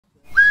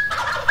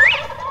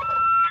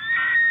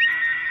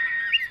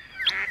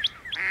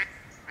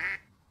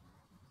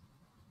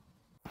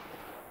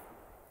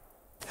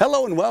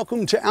Hello and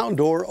welcome to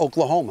Outdoor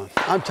Oklahoma.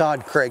 I'm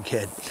Todd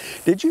Craighead.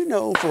 Did you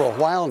know for a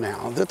while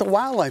now that the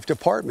Wildlife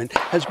Department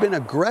has been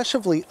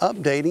aggressively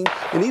updating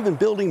and even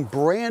building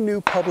brand new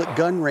public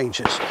gun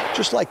ranges,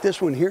 just like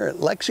this one here at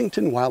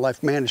Lexington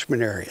Wildlife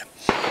Management Area.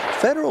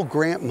 Federal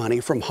grant money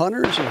from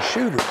hunters and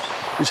shooters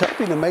is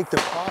helping to make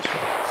them possible.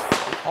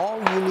 And all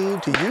you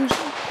need to use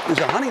them is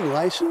a hunting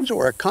license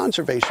or a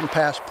conservation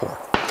passport.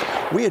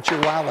 We at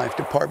your Wildlife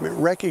Department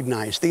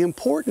recognize the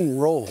important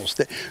roles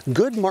that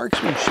good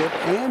marksmanship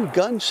and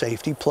gun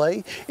safety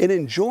play in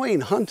enjoying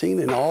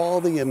hunting and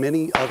all the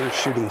many other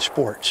shooting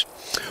sports.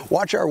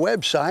 Watch our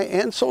website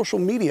and social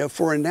media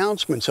for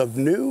announcements of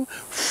new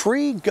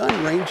free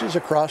gun ranges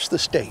across the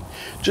state.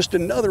 Just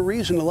another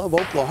reason to love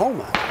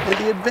Oklahoma and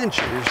the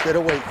adventures that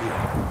await you.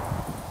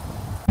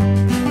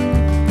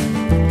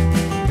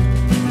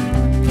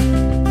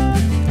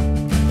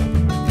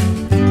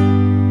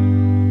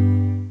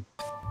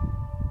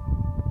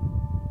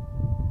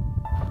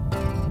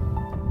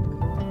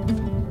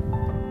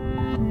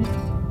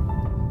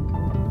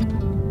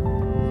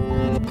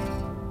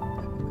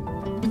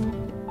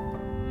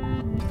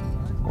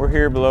 We're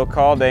here below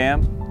Kaw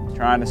Dam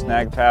trying to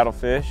snag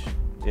paddlefish.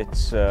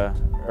 It's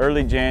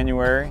early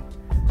January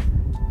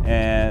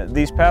and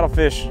these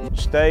paddlefish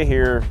stay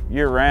here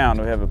year-round.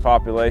 We have a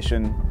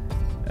population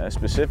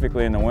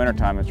specifically in the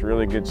wintertime. It's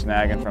really good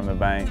snagging from the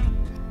bank.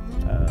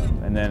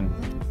 And then,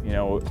 you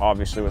know,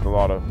 obviously with a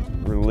lot of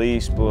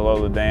release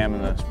below the dam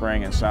in the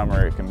spring and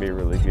summer, it can be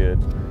really good.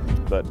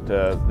 But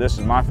this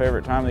is my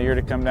favorite time of the year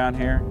to come down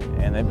here,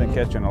 and they've been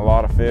catching a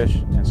lot of fish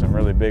and some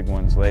really big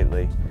ones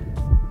lately.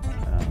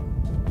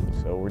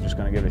 So we're just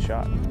going to give it a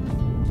shot.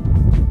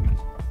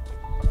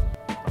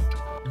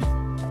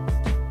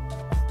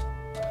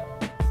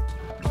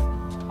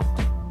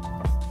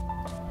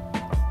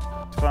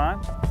 It's fine.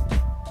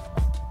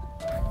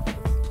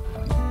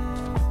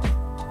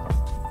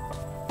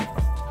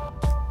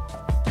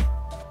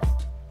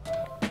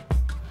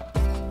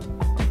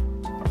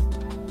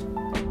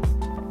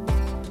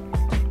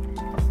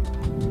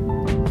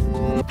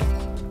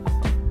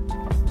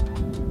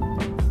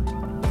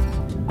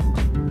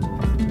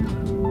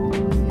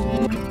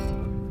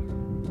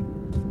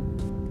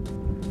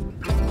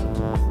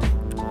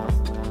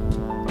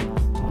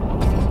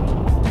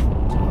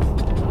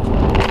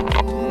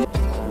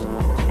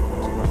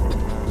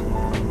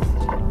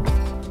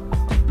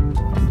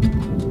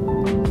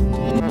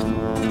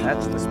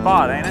 That's the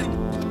spot, ain't it?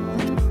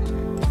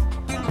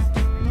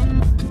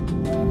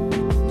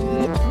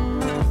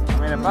 I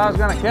mean, if I was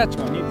gonna catch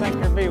one, you'd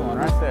think there'd be one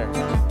right there.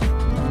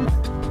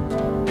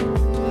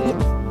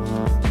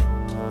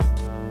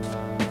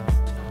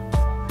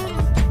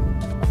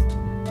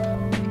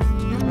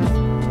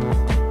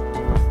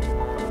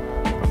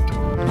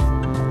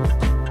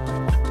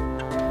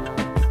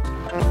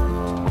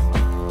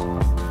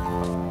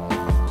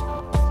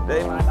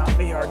 Today might not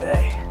be our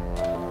day.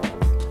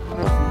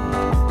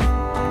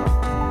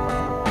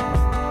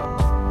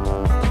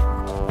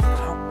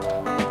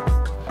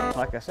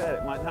 Like I said,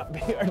 it might not be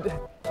our day.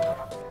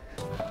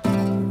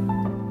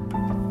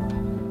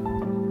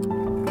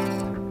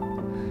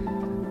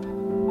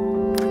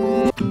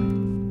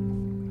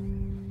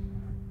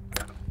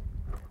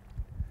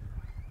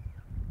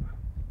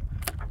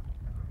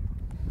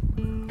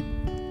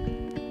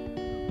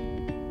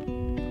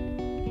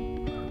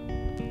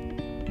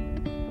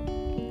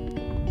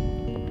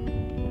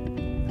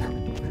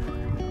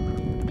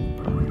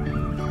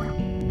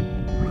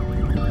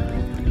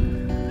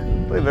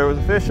 I believe there was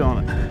a fish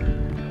on it.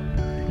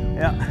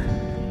 Yeah,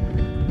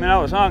 I mean, I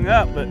was hung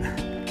up, but look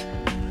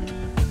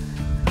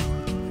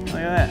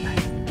at that.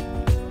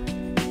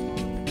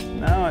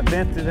 No, it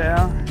dented out.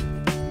 I'll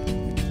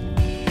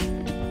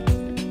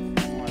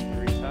have to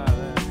retie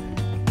that.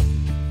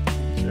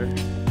 Sure.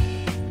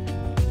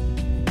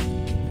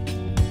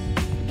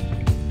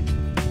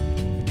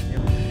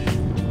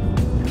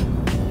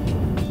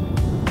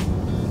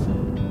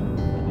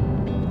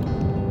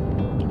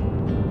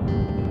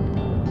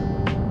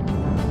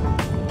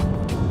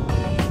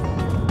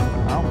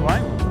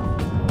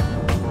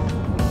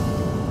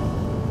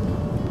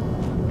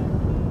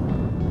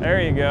 There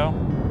you go.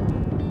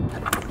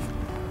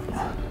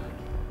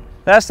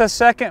 That's the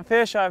second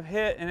fish I've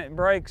hit and it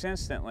breaks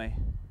instantly.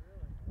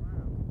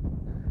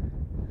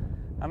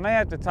 I may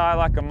have to tie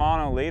like a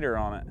mono leader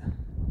on it.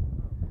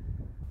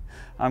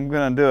 I'm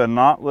gonna do a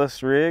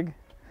knotless rig.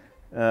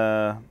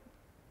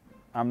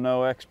 I'm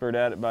no expert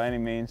at it by any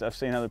means. I've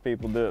seen other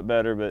people do it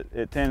better, but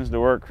it tends to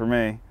work for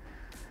me.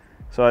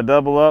 So I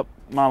double up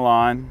my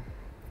line,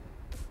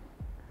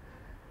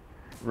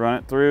 run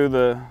it through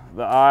the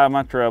eye of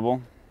my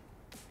treble,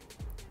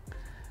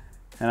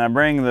 and I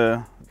bring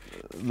the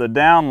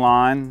down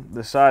line,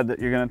 the side that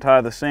you're going to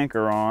tie the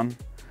sinker on,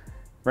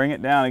 bring it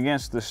down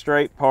against the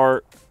straight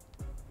part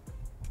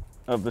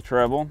of the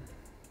treble.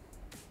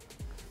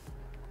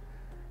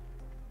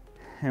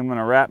 I'm going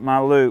to wrap my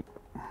loop.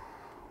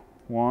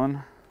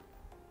 1,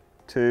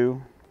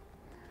 2,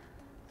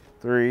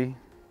 3,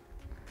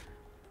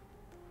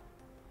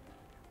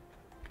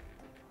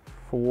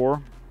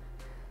 4,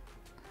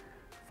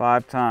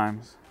 5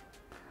 times.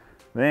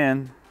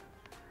 Then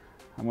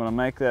I'm going to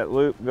make that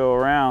loop go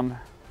around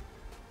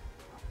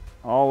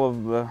all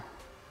of the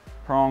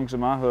prongs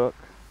of my hook.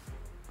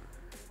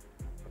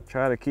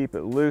 Try to keep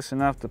it loose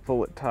enough to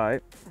pull it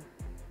tight,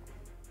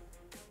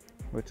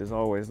 which is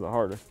always the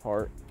hardest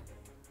part.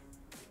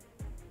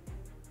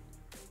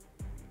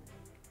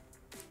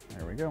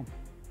 There we go.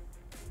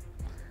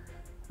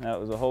 That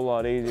was a whole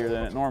lot easier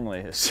than it normally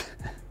is.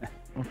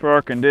 For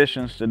our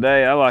conditions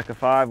today, I like a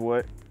 5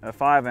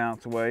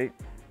 ounce weight,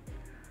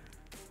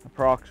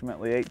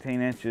 approximately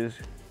 18 inches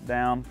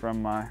down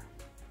from my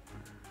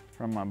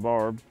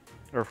barb,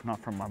 or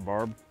not from my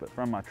barb, but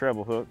from my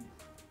treble hook.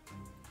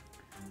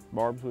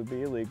 Barbs would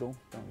be illegal,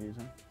 don't use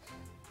them.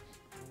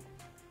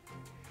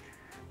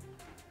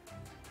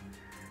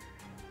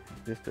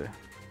 Just a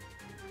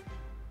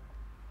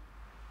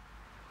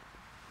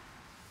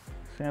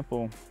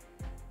simple,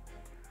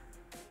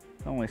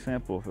 it's only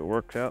simple if it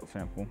works out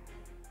simple.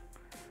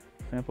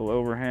 Simple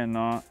overhand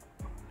knot,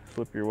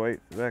 slip your weight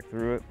back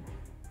through it,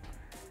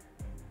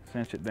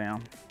 cinch it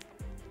down.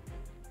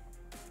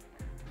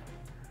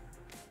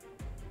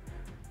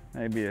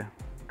 Maybe a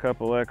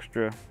couple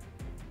extra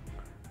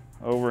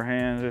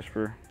overhands just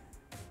for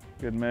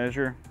good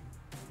measure.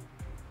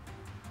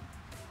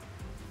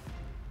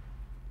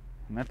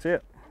 And that's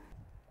it.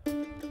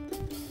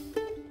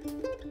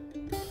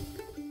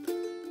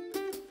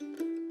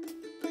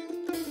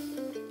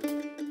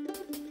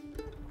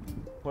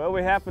 Well,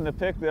 we happen to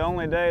pick the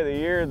only day of the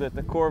year that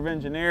the Corps of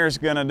Engineers is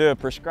going to do a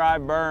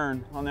prescribed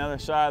burn on the other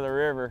side of the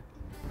river.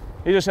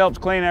 He just helps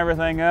clean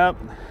everything up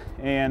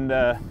and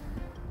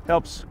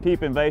helps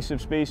keep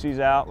invasive species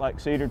out like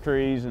cedar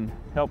trees, and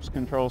helps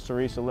control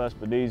Sericea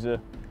lespedeza,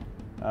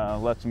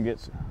 lets them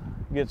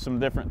get some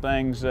different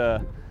things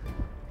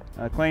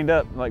cleaned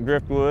up like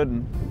driftwood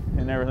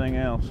and everything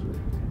else.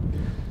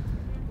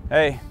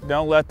 Hey,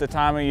 don't let the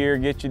time of year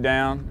get you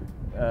down.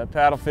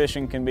 Paddle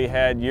fishing can be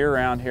had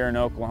year-round here in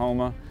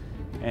Oklahoma,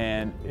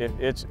 and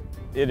it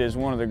is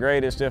one of the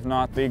greatest, if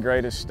not the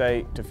greatest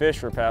state to fish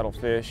for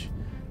paddlefish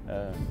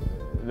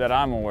that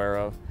I'm aware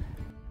of.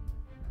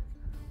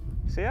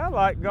 See, I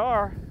like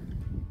gar.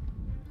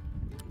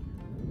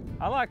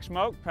 I like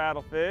smoked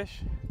paddlefish.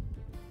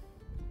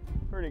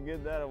 Pretty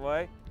good that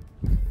way.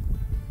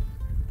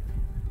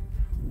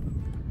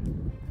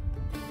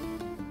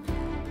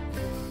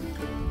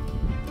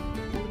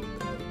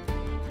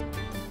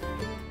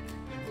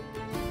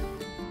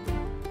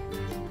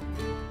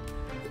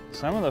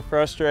 Some of the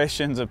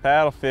frustrations of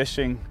paddle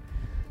fishing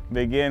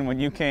begin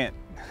when you can't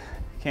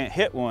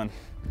hit one.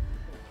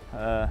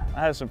 I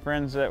had some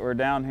friends that were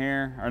down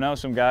here, or know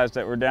some guys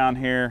that were down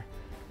here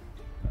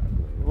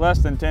less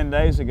than 10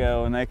 days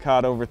ago, and they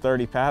caught over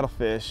 30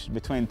 paddlefish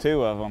between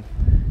 2 of them.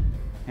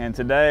 And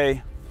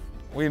today,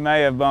 we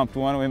may have bumped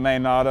one, we may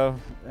not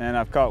have, and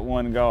I've caught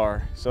 1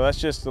 gar. So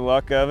that's just the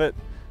luck of it.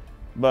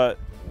 But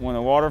when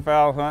the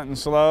waterfowl hunting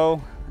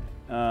slow,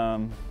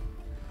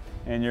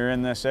 and you're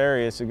in this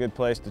area, it's a good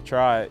place to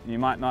try it. You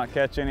might not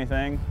catch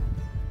anything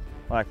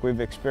like we've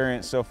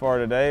experienced so far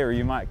today, or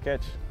you might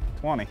catch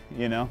 20,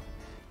 you know.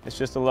 It's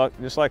just a luck,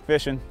 just like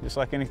fishing, just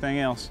like anything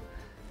else.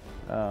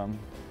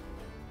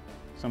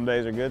 Some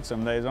days are good,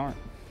 some days aren't.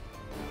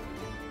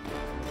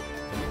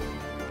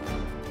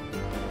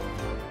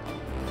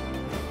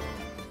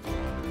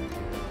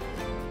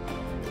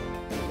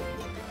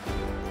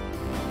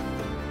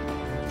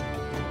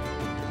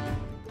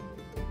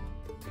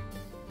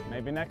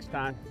 Maybe next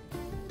time.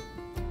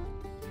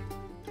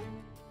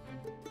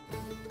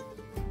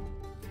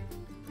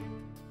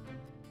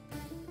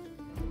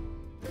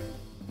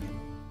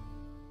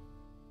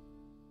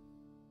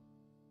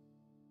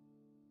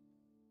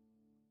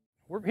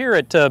 We're here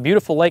at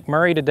beautiful Lake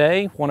Murray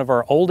today, one of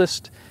our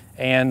oldest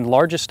and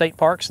largest state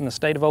parks in the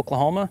state of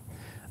Oklahoma.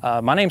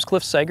 My name's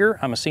Cliff Sager.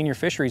 I'm a senior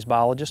fisheries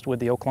biologist with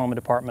the Oklahoma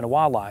Department of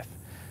Wildlife.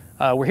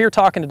 We're here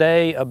talking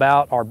today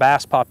about our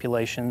bass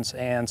populations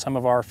and some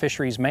of our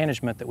fisheries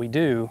management that we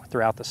do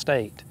throughout the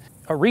state.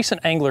 A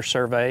recent angler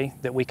survey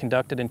that we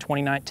conducted in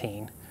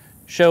 2019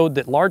 showed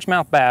that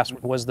largemouth bass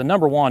was the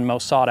 #1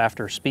 most sought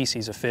after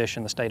species of fish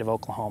in the state of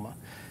Oklahoma.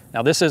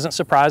 Now, this isn't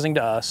surprising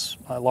to us.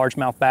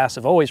 Largemouth bass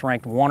have always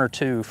ranked 1 or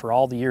 2 for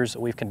all the years that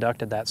we've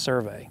conducted that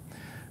survey.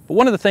 But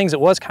one of the things that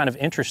was kind of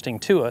interesting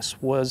to us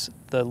was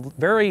the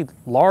very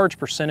large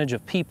percentage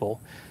of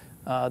people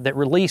that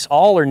release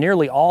all or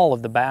nearly all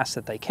of the bass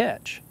that they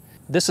catch.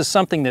 This is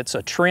something that's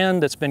a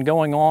trend that's been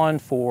going on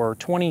for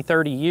 20,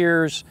 30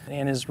 years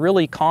and is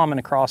really common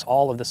across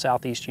all of the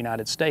southeast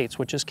United States,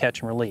 which is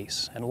catch and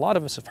release. And a lot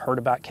of us have heard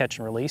about catch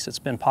and release. It's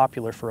been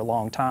popular for a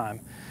long time.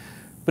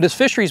 But as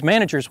fisheries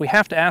managers, we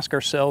have to ask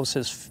ourselves,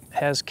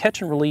 has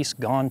catch and release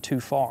gone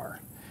too far?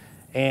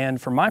 And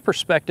from my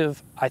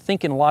perspective, I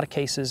think in a lot of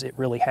cases it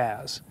really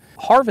has.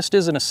 Harvest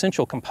is an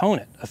essential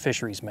component of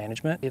fisheries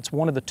management. It's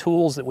one of the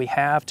tools that we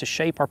have to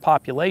shape our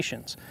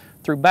populations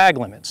through bag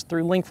limits,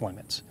 through length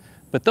limits.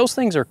 But those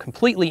things are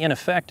completely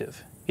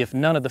ineffective if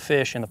none of the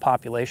fish in the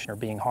population are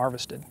being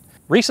harvested.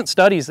 Recent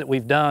studies that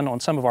we've done on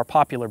some of our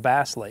popular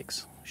bass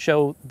lakes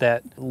show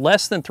that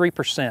less than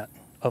 3%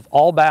 of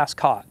all bass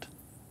caught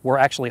were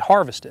actually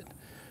harvested,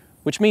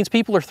 which means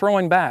people are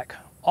throwing back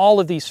all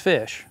of these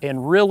fish,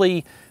 and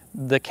really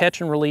the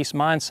catch and release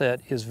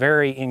mindset is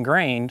very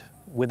ingrained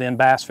within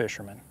bass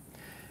fishermen.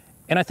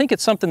 And I think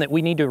it's something that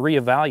we need to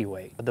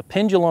reevaluate. The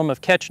pendulum of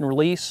catch and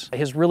release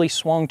has really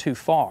swung too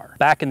far.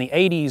 Back in the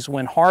 80s,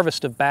 when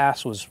harvest of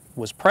bass was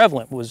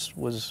prevalent,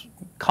 was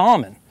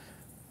common,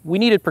 we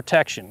needed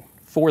protection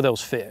for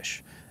those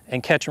fish,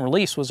 and catch and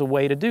release was a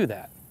way to do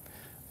that.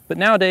 But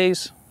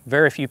nowadays,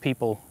 very few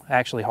people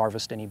actually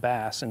harvest any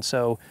bass, and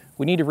so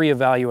we need to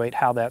reevaluate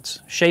how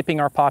that's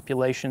shaping our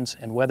populations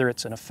and whether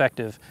it's an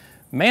effective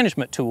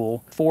management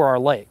tool for our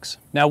lakes.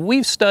 Now,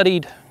 we've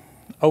studied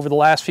over the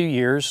last few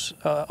years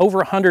over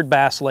 100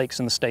 bass lakes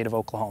in the state of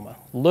Oklahoma,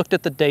 looked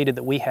at the data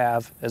that we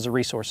have as a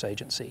resource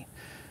agency.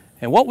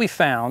 And what we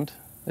found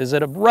is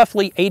that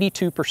roughly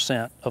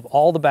 82% of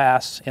all the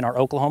bass in our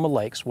Oklahoma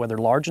lakes, whether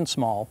large and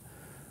small,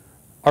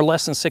 are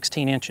less than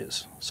 16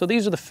 inches. So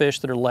these are the fish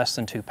that are less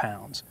than 2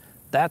 pounds.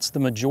 That's the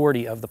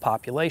majority of the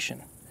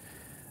population.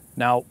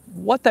 Now,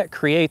 what that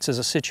creates is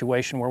a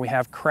situation where we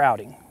have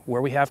crowding,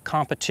 where we have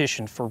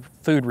competition for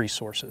food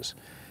resources.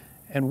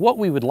 And what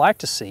we would like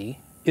to see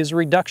is a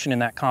reduction in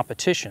that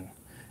competition.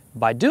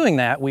 By doing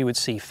that, we would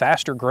see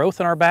faster growth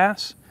in our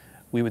bass,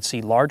 we would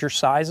see larger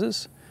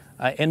sizes,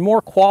 and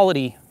more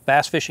quality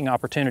bass fishing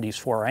opportunities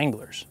for our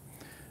anglers.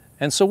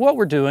 And so what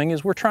we're doing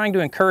is we're trying to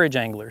encourage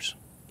anglers.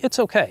 It's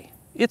okay.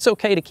 It's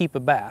okay to keep a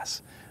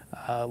bass.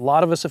 A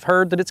lot of us have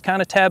heard that it's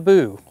kind of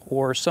taboo,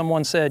 or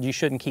someone said you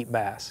shouldn't keep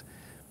bass,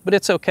 but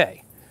it's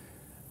okay.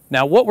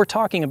 Now, what we're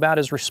talking about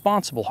is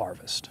responsible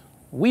harvest.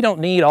 We don't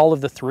need all of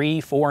the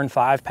 3, 4, and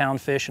 5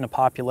 pound fish in a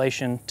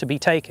population to be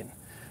taken.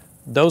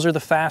 Those are the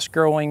fast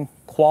growing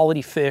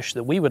quality fish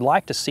that we would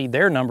like to see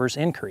their numbers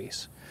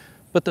increase.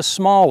 But the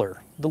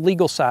smaller, the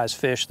legal size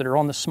fish that are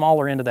on the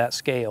smaller end of that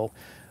scale,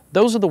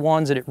 those are the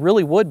ones that it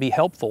really would be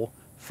helpful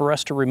for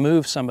us to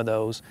remove some of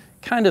those,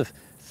 kind of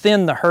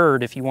thin the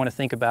herd, if you want to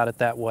think about it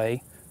that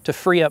way, to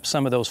free up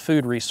some of those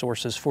food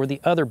resources for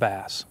the other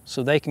bass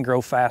so they can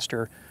grow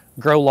faster,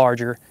 grow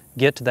larger,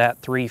 get to that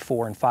 3,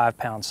 4, and 5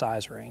 pound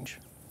size range.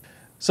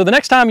 So the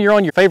next time you're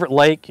on your favorite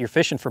lake, you're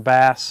fishing for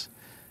bass,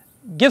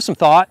 give some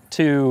thought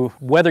to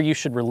whether you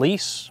should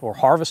release or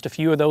harvest a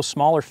few of those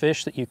smaller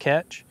fish that you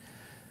catch.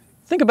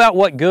 Think about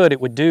what good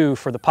it would do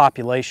for the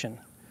population.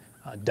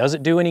 Does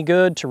it do any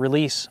good to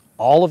release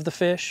all of the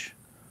fish?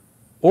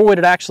 Or would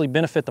it actually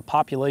benefit the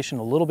population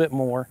a little bit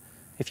more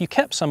if you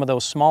kept some of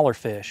those smaller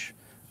fish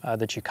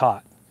that you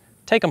caught?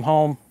 Take them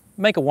home,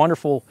 make a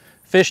wonderful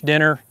fish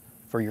dinner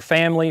for your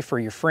family, for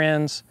your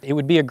friends. It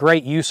would be a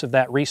great use of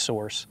that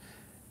resource,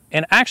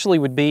 and actually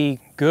would be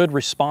good,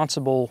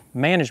 responsible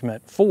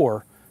management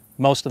for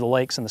most of the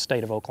lakes in the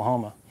state of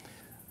Oklahoma.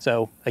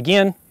 So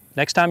again,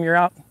 next time you're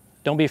out,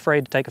 don't be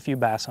afraid to take a few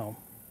bass home.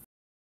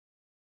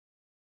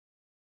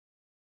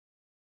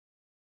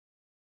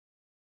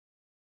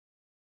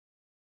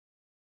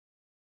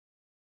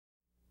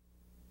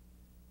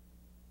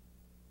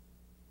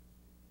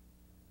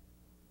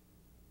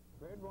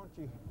 Fred, why don't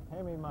you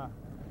hand me my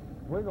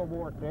wiggle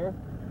wart there?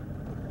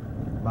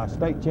 My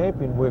state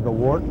champion wiggle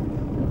wart.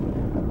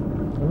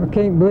 I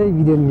can't believe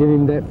you didn't give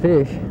him that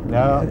fish.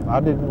 No, I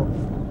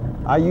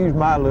didn't. I used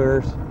my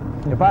lures.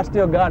 If I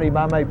still got him,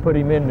 I may put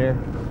him in there.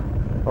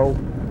 Oh,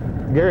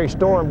 Gary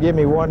Storm gave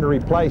me one to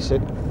replace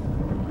it.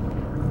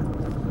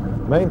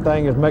 Main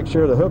thing is make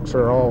sure the hooks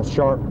are all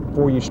sharp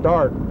before you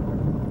start,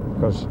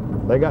 because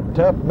they got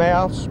tough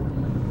mouths.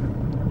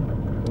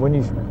 When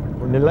you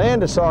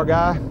land a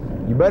saugeye,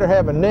 you better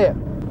have a net,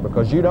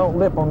 because you don't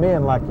lip them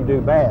in like you do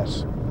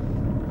bass.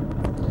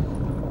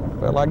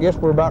 Well, I guess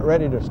we're about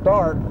ready to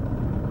start.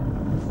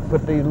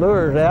 Put these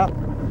lures out.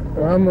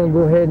 Well, I'm gonna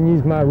go ahead and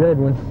use my red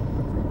one.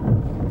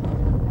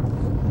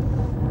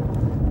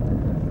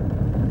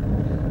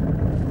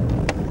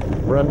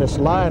 Run this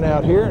line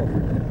out here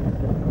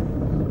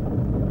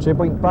and see if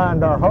we can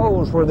find our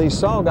holes where these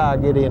saugeye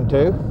get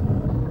into.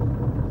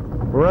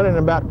 We're running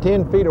about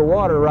 10 feet of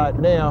water right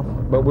now,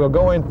 but we'll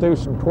go in through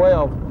some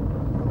 12.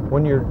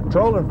 When you're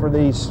trolling for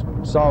these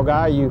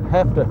saugeye, you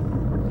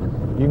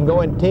can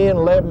go in 10,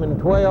 11, and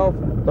 12,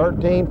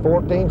 13,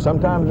 14,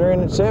 sometimes they're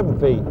in at 7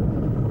 feet.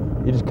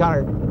 You just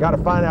kind of got to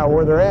find out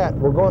where they're at.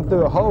 We're going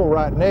through a hole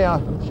right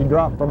now. She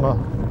dropped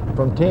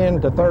from 10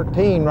 to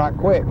 13 right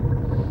quick.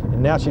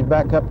 And now she's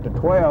back up to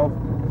 12.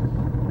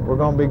 We're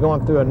going to be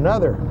going through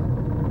another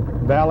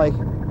valley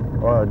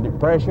or a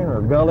depression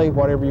or gully,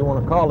 whatever you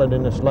want to call it,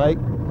 in this lake.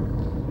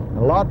 And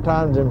a lot of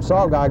times them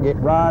saugeye get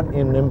right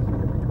in them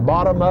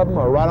bottom of them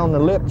or right on the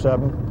lips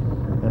of them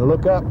and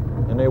look up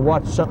and they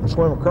watch something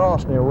swim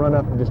across and they'll run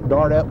up and just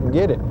dart up and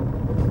get it.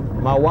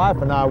 My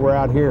wife and I were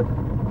out here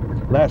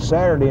last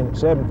Saturday, and at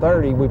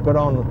 7:30 we put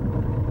on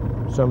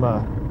some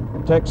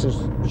Texas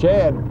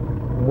shad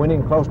and went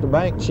in close to the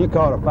bank. She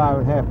caught a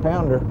 5.5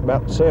 pounder,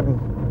 about 7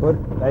 foot,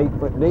 8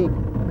 foot deep.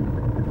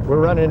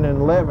 We're running in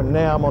 11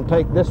 now. I'm gonna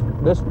take this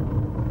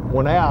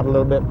one out a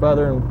little bit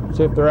further and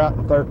see if they're out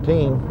in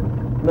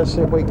 13. Let's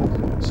see if we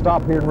can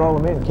stop here and roll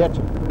them in and catch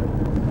them.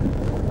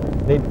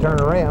 Need to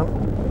turn around.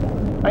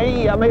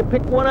 Hey, I may have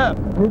picked one up.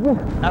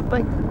 I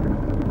think.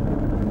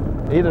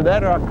 Either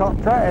that or I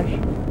caught trash.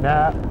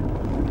 Nah,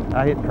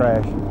 I hit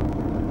trash.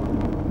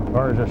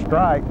 Or it's a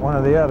strike, one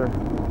or the other.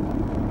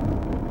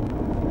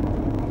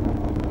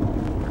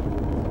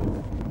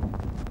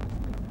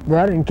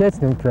 Well, I didn't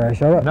catch no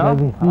trash. I No,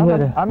 maybe you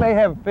had a... I may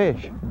have a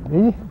fish.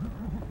 Did you?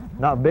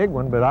 Not a big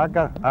one, but I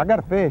got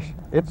a fish.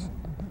 It's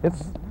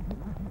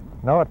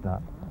no, it's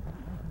not.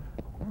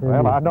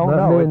 Well, I don't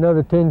know.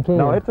 Another tin can.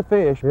 No, it's a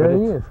fish, Yeah, but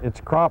it is. it's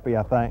a crappie,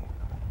 I think.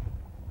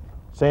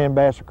 Sand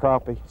bass or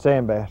crappie?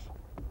 Sand bass.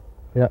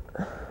 Yeah.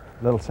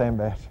 Little sand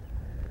bass.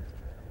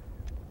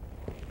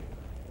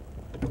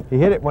 He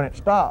hit it when it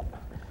stopped.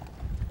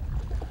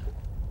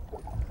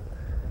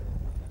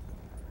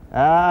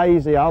 Ah,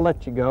 easy, I'll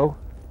let you go.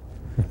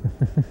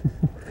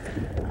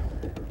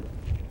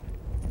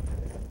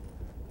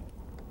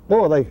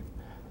 Boy,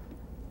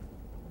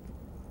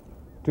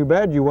 too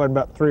bad you wasn't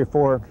about 3 or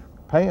 4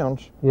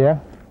 pounds. Yeah.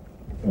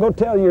 Go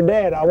tell your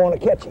dad I want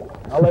to catch him.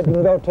 I'll let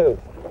him go too.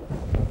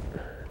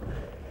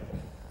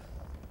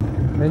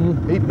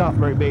 He's not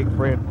very big,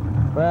 Fred.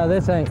 Well,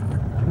 this ain't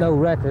no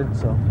record,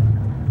 so.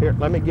 Here,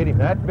 let me get him.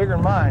 That's bigger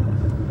than mine.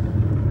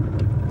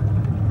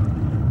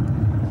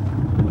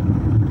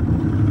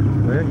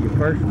 Well, your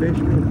first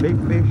fisherman, big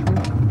fisherman.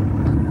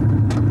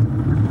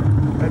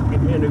 Let's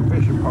get me a new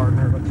fishing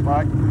partner, looks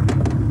like.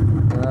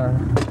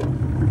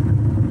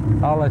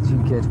 I'll let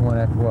you catch one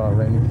after a while,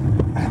 Randy.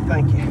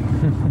 Thank you.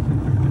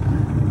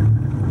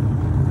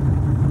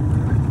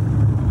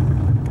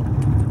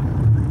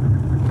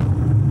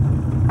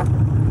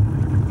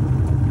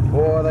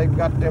 Boy, they've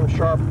got them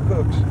sharp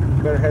hooks.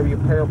 You better have your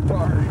pair of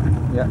pliers.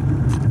 Yeah.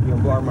 You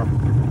gonna borrow my...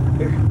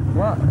 Here.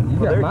 Well, you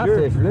got my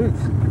fish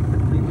loose.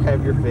 You can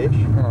have your fish.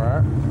 All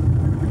right.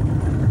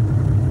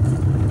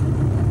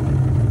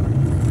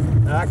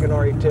 I can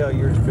already tell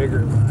yours bigger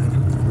than mine.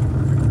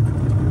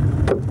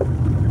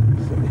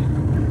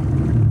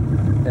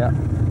 Yeah.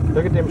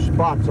 Look at them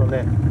spots on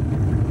that.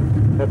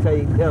 That's how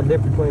you can tell the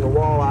difference between a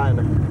walleye and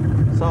a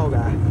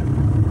saugeye.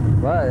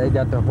 Well, they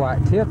got the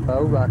white tip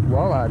though, like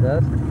walleye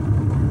does.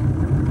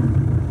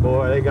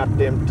 Boy, they got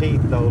them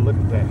teeth though. Look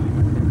at that.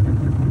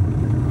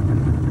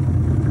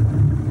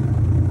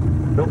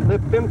 Don't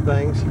lift them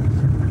things.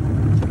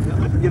 Now,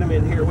 let's get them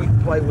in here. We can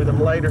play with them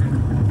later.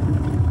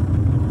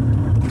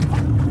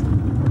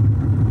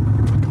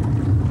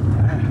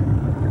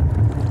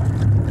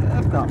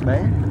 That's not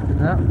bad.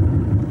 No.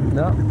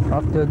 No,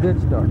 off to a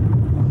good start.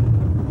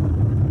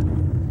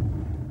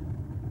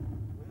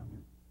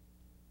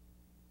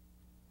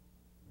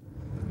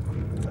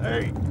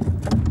 There you go.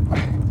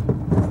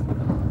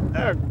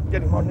 There,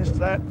 get him on this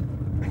side.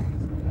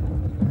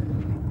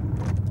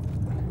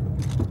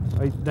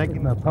 Oh, he's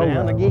taking my pole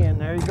down out. again.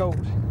 There he goes.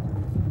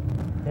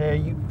 There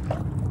you.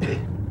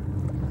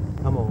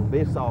 Come on, be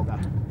a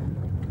saugeye.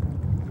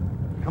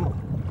 Come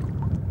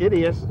on. It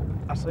is.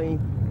 I see him.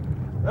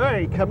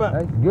 Hey, come up.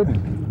 That's a good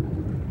one.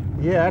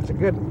 Yeah, that's a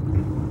good one.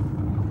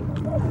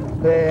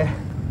 Yeah,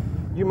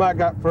 you might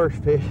got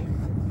first fish,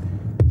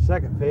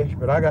 second fish,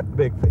 but I got the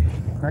big fish.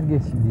 I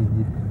guess you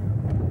did.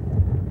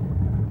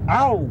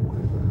 Ow!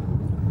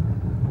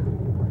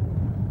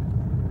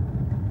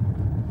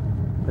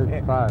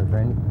 35,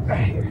 Randy.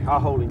 Here, I'll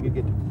hold him. You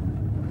get him.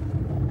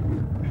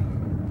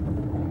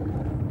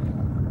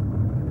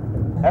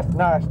 That's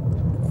nice.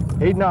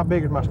 He's not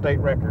big as my state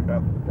record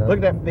though. No.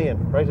 Look at that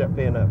fin. Raise that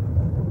fin up.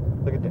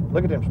 Look at that.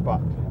 Look at them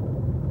spots.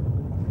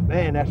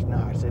 Man, that's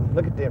nice. And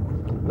look at them.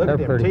 Look They're at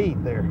them pretty.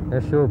 teeth there.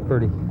 They're sure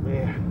pretty.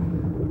 Yeah.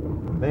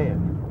 Man.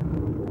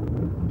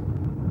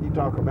 You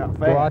talk about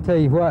fast. Well, I'll tell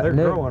you what. They're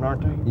growing,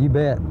 aren't they? You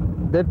bet.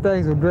 Them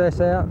things will dress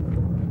out.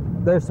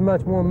 There's so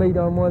much more meat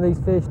on one of these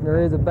fish than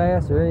there is a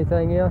bass or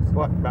anything else.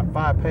 What, about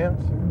 5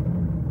 pounds?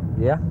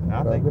 Yeah.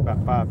 I think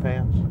about 5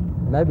 pounds.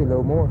 Maybe a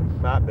little more.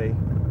 Might be.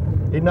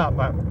 He's not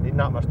my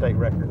state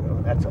record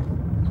though. That's a.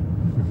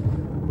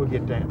 We'll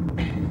get that.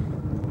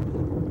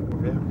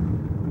 Yeah.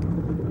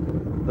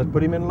 Let's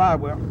put him in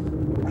live well.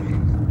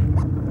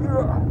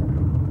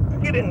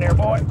 Get in there,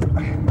 boy.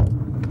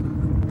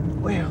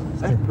 Well,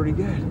 that's pretty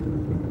good.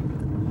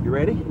 You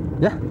ready?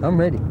 Yeah, I'm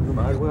ready. We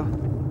might as well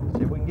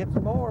see if we can get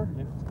some more.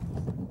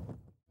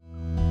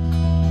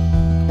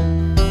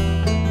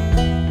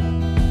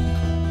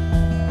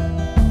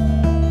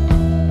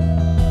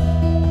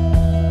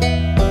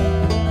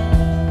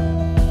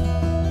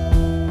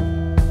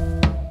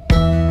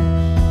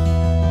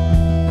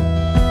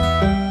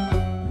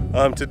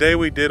 Today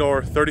we did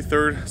our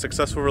 33rd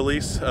successful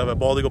release of a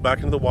bald eagle back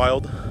into the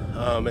wild.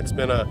 It's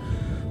been a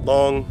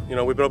long,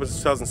 we've been open since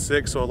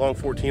 2006, so a long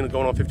 14,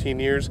 going on 15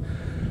 years.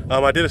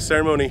 I did a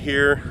ceremony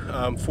here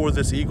for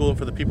this eagle and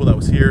for the people that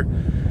was here.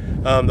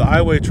 The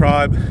Iowa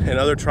tribe and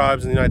other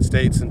tribes in the United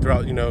States and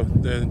throughout,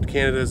 the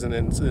Canadas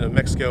and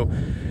Mexico,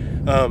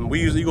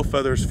 we use eagle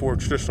feathers for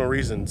traditional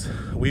reasons.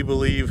 We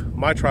believe,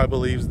 my tribe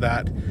believes,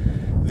 that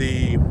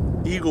the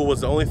eagle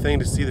was the only thing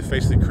to see the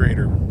face of the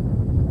Creator.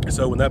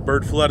 So when that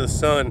bird flew out of the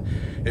sun,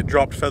 it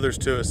dropped feathers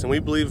to us, and we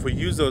believe if we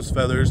use those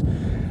feathers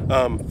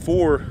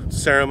for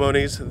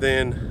ceremonies,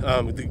 then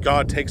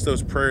God takes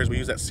those prayers. We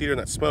use that cedar and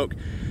that smoke,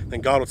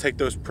 then God will take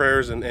those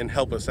prayers and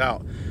help us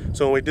out.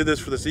 So when we did this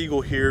for this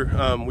eagle here,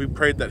 we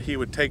prayed that he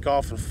would take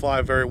off and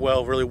fly very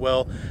well, really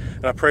well.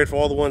 And I prayed for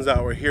all the ones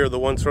that were here, the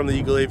ones from the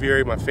Eagle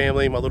Aviary, my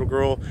family, my little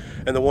girl,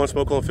 and the ones from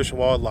Oklahoma Fish and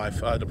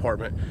Wildlife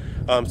Department.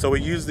 So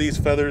we use these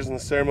feathers in the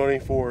ceremony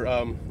for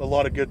a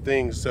lot of good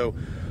things. So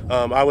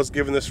I was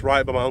given this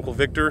right by my Uncle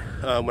Victor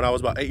when I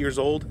was about 8 years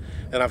old,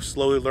 and I've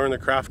slowly learned the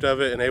craft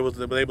of it and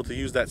been able to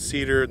use that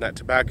cedar and that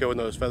tobacco and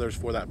those feathers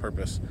for that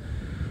purpose.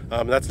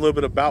 That's a little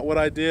bit about what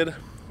I did.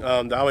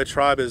 The Iowa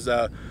tribe is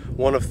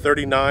one of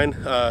 39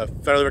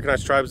 federally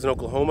recognized tribes in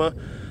Oklahoma,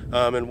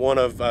 and one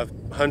of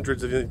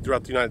hundreds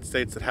throughout the United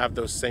States that have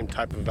those same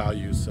type of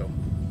values. So.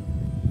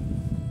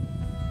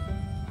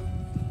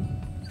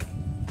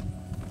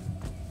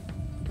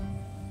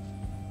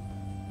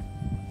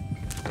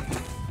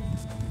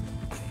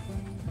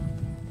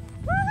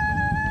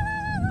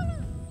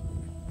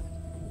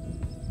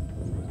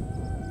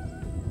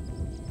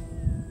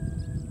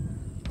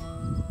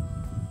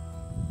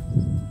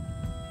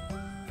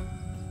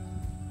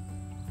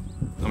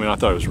 I mean, I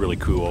thought it was really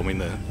cool. I mean,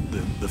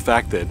 the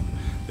fact that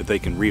they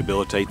can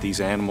rehabilitate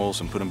these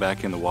animals and put them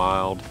back in the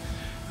wild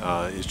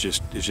is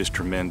just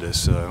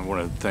tremendous. I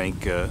want to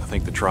thank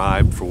the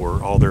tribe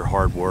for all their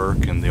hard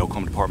work, and the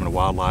Oklahoma Department of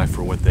Wildlife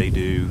for what they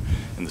do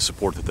and the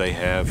support that they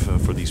have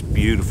for these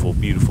beautiful,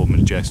 beautiful,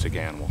 majestic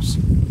animals.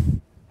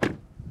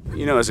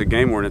 You know, as a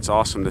game warden, it's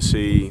awesome to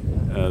see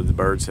the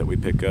birds that we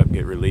pick up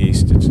get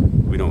released.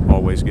 We don't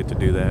always get to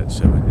do that,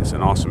 so it's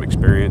an awesome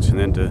experience. And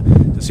then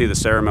to see the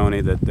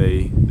ceremony that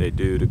they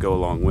do to go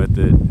along with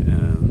it,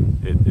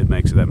 it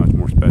makes it that much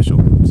more special.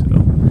 So,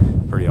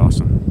 pretty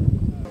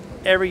awesome.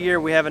 Every year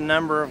we have a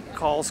number of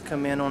calls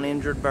come in on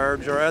injured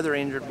birds or other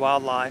injured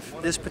wildlife.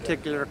 This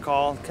particular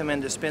call come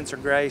in to Spencer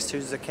Grace,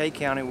 who's the Kaw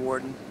County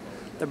warden.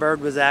 The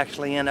bird was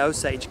actually in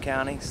Osage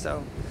County,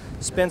 so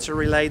Spencer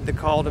relayed the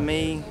call to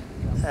me.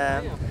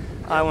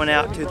 I went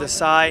out to the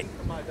site,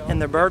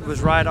 and the bird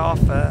was right off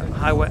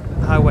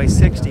Highway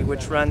 60,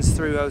 which runs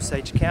through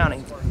Osage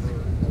County.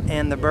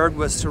 And the bird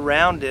was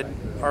surrounded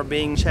or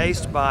being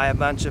chased by a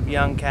bunch of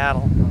young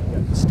cattle,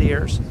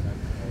 steers.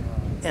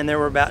 And there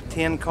were about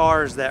 10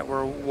 cars that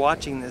were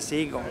watching this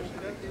eagle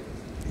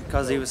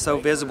because he was so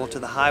visible to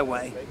the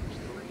highway.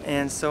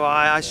 And so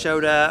I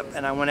showed up,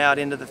 and I went out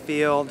into the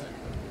field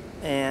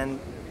and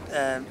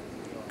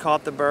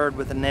caught the bird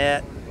with a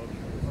net.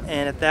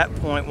 And at that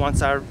point,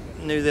 once I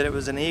knew that it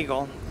was an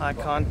eagle, I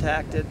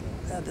contacted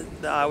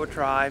the Iowa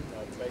tribe,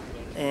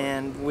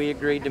 and we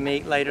agreed to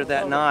meet later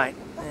that night.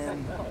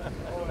 And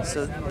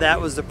so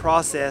that was the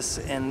process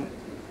and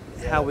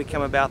how we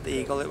come about the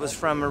eagle. It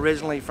was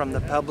originally from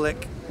the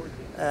public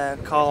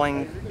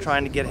calling,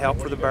 trying to get help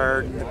for the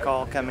bird, the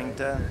call coming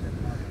to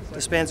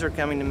Spencer,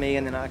 coming to me,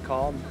 and then I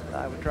called the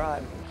Iowa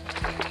tribe.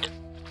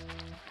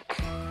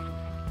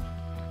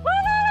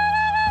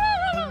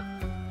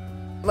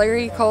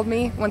 Larry called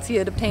me once he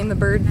had obtained the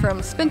bird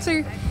from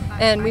Spencer,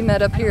 and we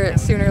met up here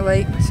at Sooner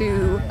Lake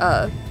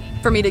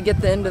for me to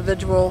get the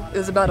individual. It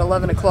was about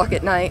 11 o'clock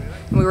at night,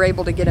 and we were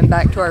able to get him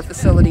back to our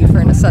facility for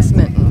an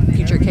assessment and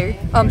future care.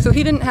 So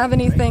he didn't have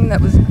anything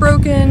that was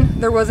broken,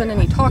 there wasn't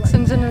any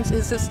toxins in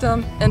his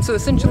system, and so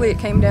essentially it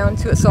came down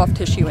to a soft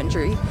tissue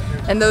injury,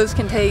 and those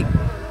can take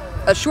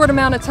a short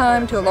amount of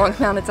time to a long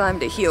amount of time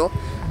to heal.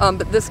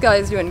 But this guy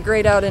is doing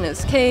great out in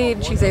his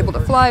cage. He's able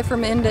to fly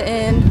from end to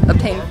end,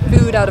 obtain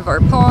food out of our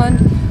pond,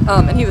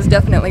 and he was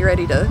definitely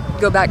ready to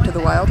go back to the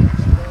wild.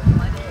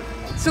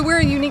 So we're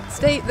a unique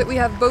state that we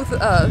have both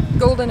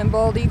golden and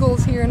bald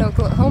eagles here in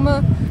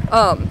Oklahoma.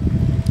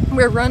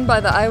 We're run by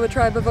the Iowa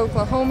tribe of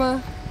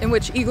Oklahoma, in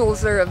which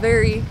eagles are a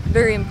very,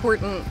 very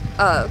important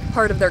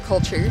part of their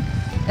culture.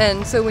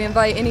 And so we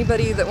invite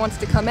anybody that wants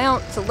to come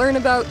out to learn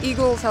about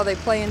eagles, how they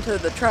play into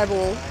the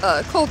tribal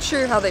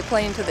culture, how they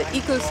play into the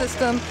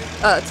ecosystem,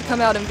 to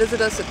come out and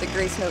visit us at the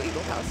Grace Snow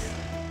Eagle House.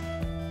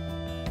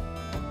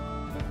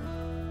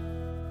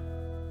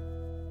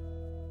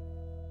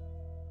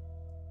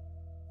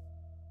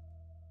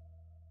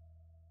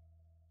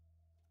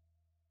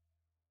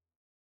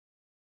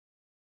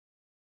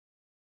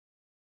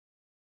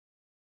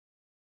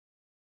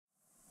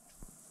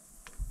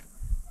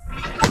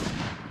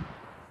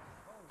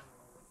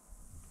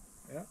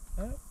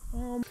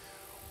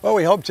 Well,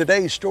 we hope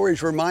today's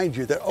stories remind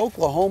you that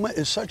Oklahoma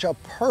is such a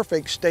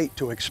perfect state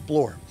to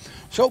explore.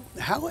 So,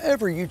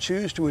 however you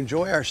choose to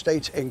enjoy our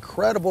state's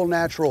incredible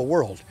natural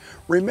world,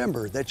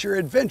 remember that your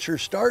adventure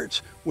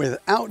starts with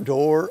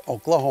Outdoor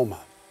Oklahoma.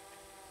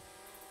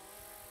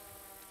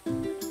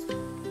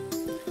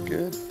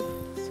 Good.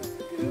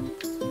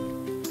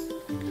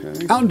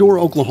 Okay. Outdoor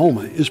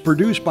Oklahoma is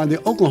produced by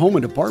the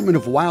Oklahoma Department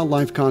of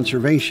Wildlife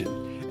Conservation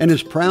and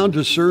is proud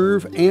to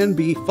serve and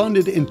be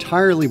funded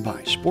entirely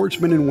by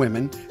sportsmen and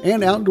women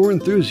and outdoor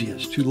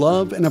enthusiasts who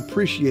love and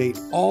appreciate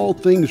all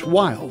things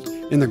wild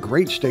in the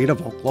great state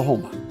of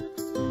Oklahoma.